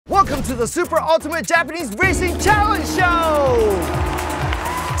Welcome to the Super Ultimate Japanese Racing Challenge Show!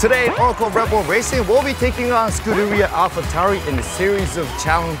 Today, Oracle Red Bull Racing will be taking on Scuderia AlphaTauri in a series of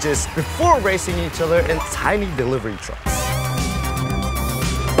challenges before racing each other in tiny delivery trucks.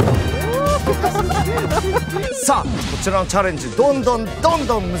 さあ、こちらのチャレンジどんどん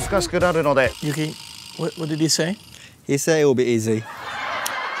難しくなるので Yuki, what did he say? He said it will be easy.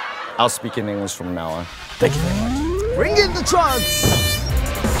 I'll speak in English from now on. Thank you very much. Bring in the trucks!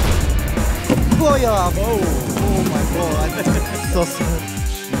 Oh my god. So sorry.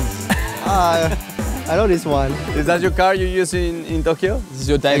 I know this one. Is that your car you use in Tokyo? This is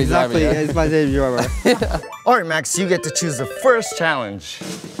your daily driver. Exactly, it's my daily driver. All right, Max, you get to choose the first challenge.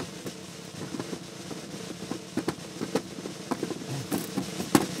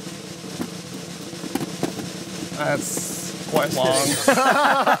 That's quite long.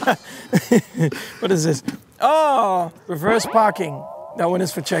 What is this? Oh, reverse parking. That one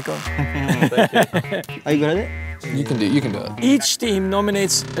is for Checo. Are you good at it? You can do it. Each team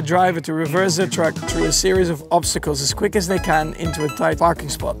nominates a driver to reverse their truck through a series of obstacles as quick as they can into a tight parking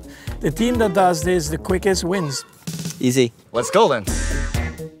spot. The team that does this the quickest wins. Easy. Let's go then.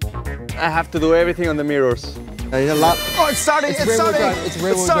 I have to do everything on the mirrors. A lot. Oh, it's starting, it's starting. It's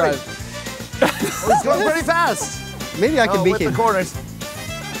rear-wheel drive. Oh, it's going pretty fast. Maybe I can beat with him. the corners.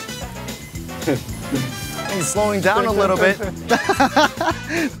 He's slowing down a little bit.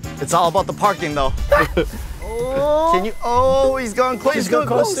 It's all about the parking though. Can you? Oh, he's going close. Just go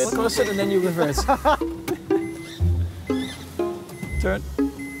close it, and then you reverse. Turn.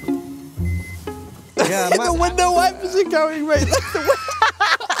 Yeah, The window wipers are going right.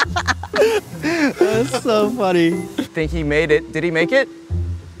 that's so funny. I think he made it. Did he make it?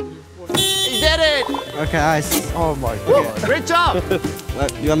 He did it! Okay, nice. Oh my god. Great job!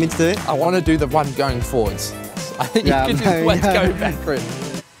 You want me to do it? I want to do the one going forwards. I think Yeah, you can just let's yeah. go backward.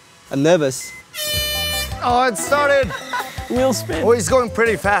 I'm nervous. Oh, it started. Wheel spin. Oh, he's going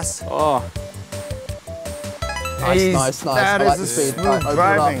pretty fast. Oh. Nice. That I like is the a speed. smooth Right, open it up.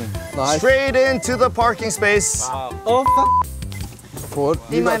 driving. Nice. Straight into the parking space. Oh, fuck. Forward.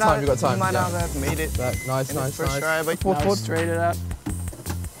 You got time. You got time. He might Yeah. not have made it. Back. Nice. First try, but Forward, straight it up.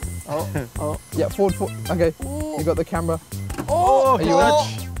 Oh. Yeah, forward. Okay. You got the camera. Oh, Are you in?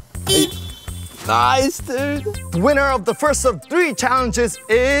 Nice, dude. The winner of the first of 3 challenges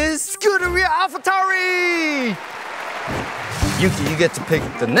is Scuderia AlphaTauri! Yuki, you get to pick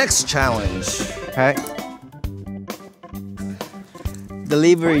the next challenge. Okay.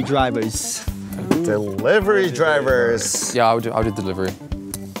 Delivery drivers. Delivery drivers. Yeah, I'll do delivery.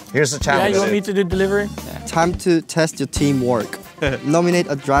 Here's the Yeah, challenge. you want me to do delivery? Time to test your teamwork. Nominate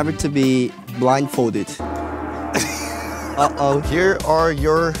a driver to be blindfolded. Uh-oh. Here are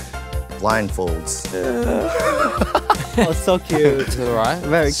your blindfolds. Oh, so cute. Is it all right?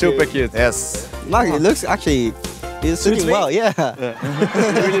 Very Super cute. Yes. Mark, it looks actually, it's sitting me? well, yeah.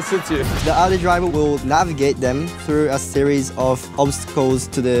 It really suits you. The other driver will navigate them through a series of obstacles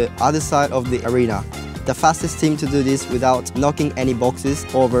to the other side of the arena. The fastest team to do this without knocking any boxes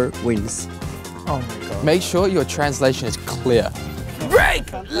over wins. Oh my god. Make sure your translation is clear.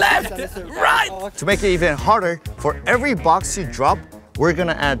 Brake! Left! Right! To make it even harder, for every box you drop, we're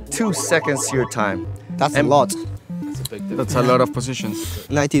gonna add 2 seconds to your time. That's a lot. That's a lot of positions.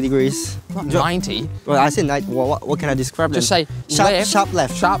 90 degrees. Not 90. Well, I said 90. What can I describe Just them? say sharp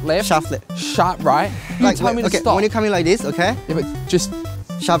left. Sharp left. Sharp left. Sharp right. You Like, tell me to okay, stop. when you're coming like this, okay? Yeah, but just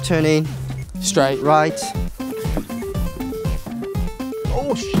Sharp turning, straight. right.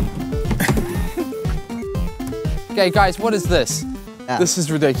 Oh, shit. Okay, guys, what is this? Yeah. This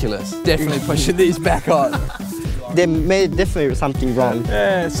is ridiculous. Definitely pushing these back on. They made definitely something wrong.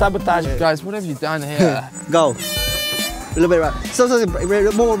 Yeah, sabotage. Guys, what have you done here? Go. A little bit right. So,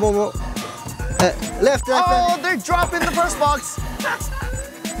 more. Left. Oh, they're dropping the first box.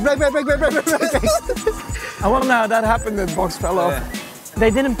 Break. I wonder how that happened, the box fell off. They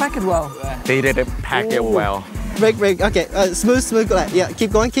didn't pack it well. They didn't pack it well. Break. Okay, smooth. Go like, yeah,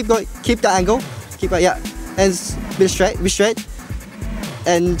 keep going. Keep the angle. Keep it, yeah. And be straight.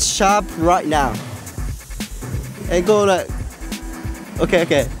 And sharp right now. And go like,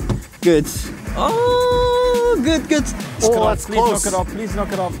 okay. Good. Oh, good. Oh, It's please close.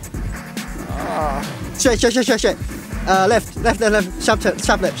 knock it off. Straight. Left. Sharp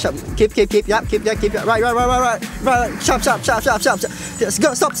left. Keep. Yep. Right. Sharp. Yes,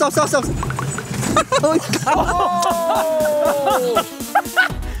 go. Stop. Oh,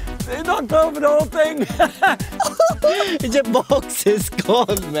 They knocked over the whole thing. the box is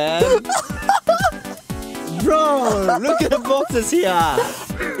gone, man. Bro, look at the boxes here.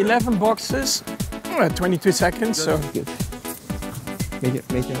 11 boxes, 22 seconds, so. Make it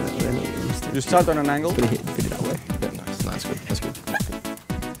a You start on an angle. Put it that way. Nice, good. That's good.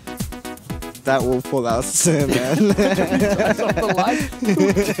 That will fall out soon, man.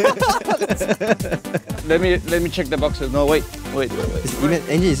 Let me check the boxes. No, wait.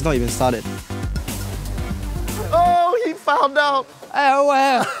 Engine is not even started. Oh, he found out. Oh,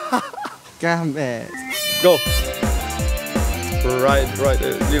 wow. Damn it. Go. Right,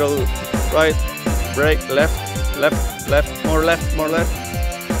 little right, brake, left, more left.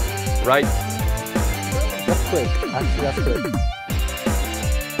 Right. That's quick. Actually, that's quick.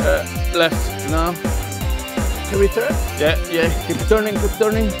 Left, now. Can we turn? Yeah, keep turning.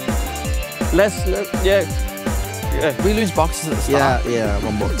 Less, yeah. We lose boxes at the start. Yeah,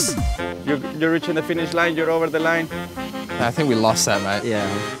 one box. You're reaching the finish line, you're over the line. I think we lost that, mate. Yeah.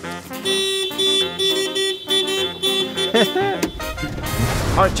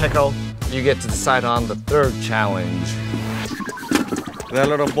 All right, Checo, you get to decide on the third challenge. There are a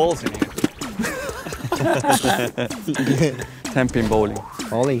lot of balls in here. 10-pin bowling.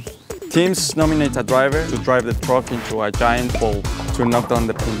 Bowling. Teams nominate a driver to drive the truck into a giant ball to knock down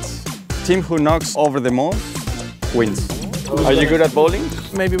the pins. Team who knocks over the most wins. Are you good at bowling?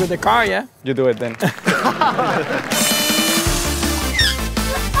 Maybe with the car, yeah? You do it then.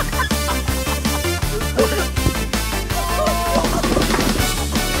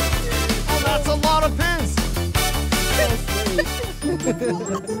 That's a lot of pins.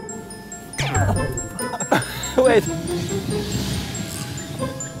 Wait.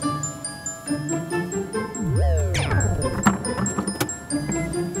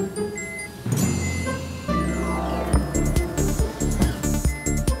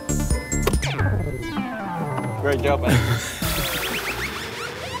 Great job, man.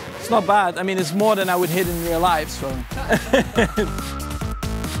 It's not bad. I mean, it's more than I would hit in real life, so.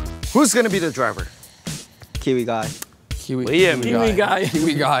 Who's gonna be the driver? Kiwi guy. Kiwi guy.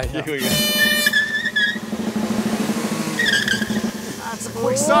 Kiwi guy. That's a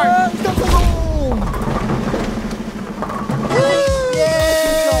quick start.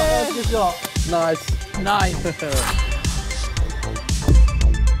 Yeah! Good shot. Nice. Nice.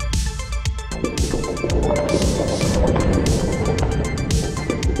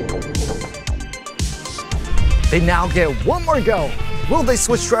 They now get one more go. Will they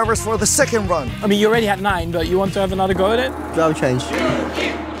switch drivers for the second run? I mean, you already had 9, but you want to have another go at it? Drive change.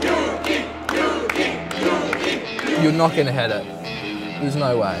 You're not going to hit it. There's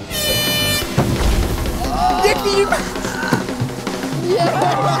no way.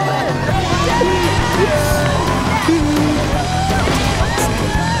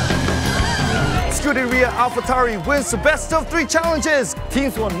 Scuderia AlphaTauri wins the best of 3 challenges.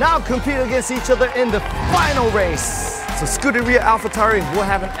 Teams will now compete against each other in the final race. So Scuderia AlphaTauri will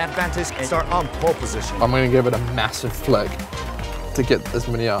have an advantage and start on pole position. I'm going to give it a massive flick to get as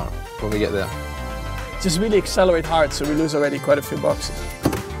many out when we get there. Just really accelerate hard, so we lose already quite a few boxes.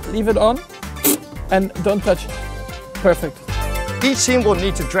 Leave it on, and don't touch it. Perfect. Each team will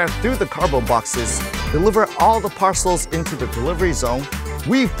need to drive through the cardboard boxes, deliver all the parcels into the delivery zone,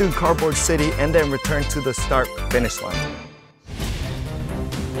 weave through Cardboard City, and then return to the start-finish line.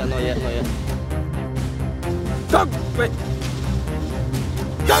 Yeah, not yet. Go! Wait.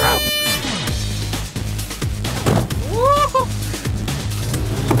 Go! Woo!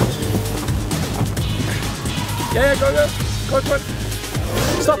 Yeah, go.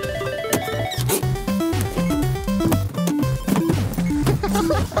 Stop.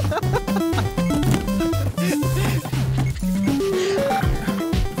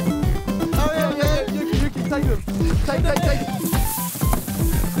 Yuki, take him. Take.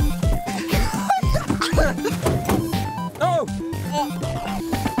 No!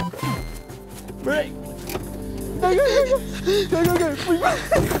 Break!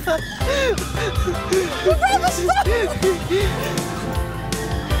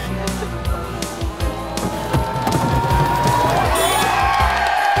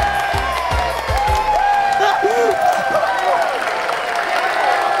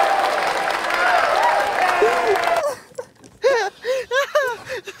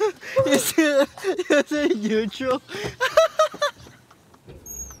 Is it neutral?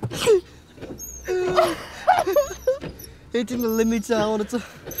 Hitting the limits all the time.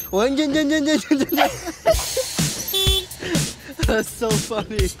 That's so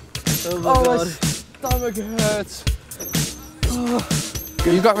funny. Oh my god. My stomach hurts.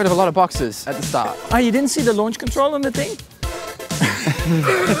 You got rid of a lot of boxes at the start. Ah, you didn't see the launch control on the thing?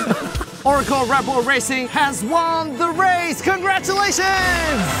 Oracle Red Bull Racing has won the race. Congratulations!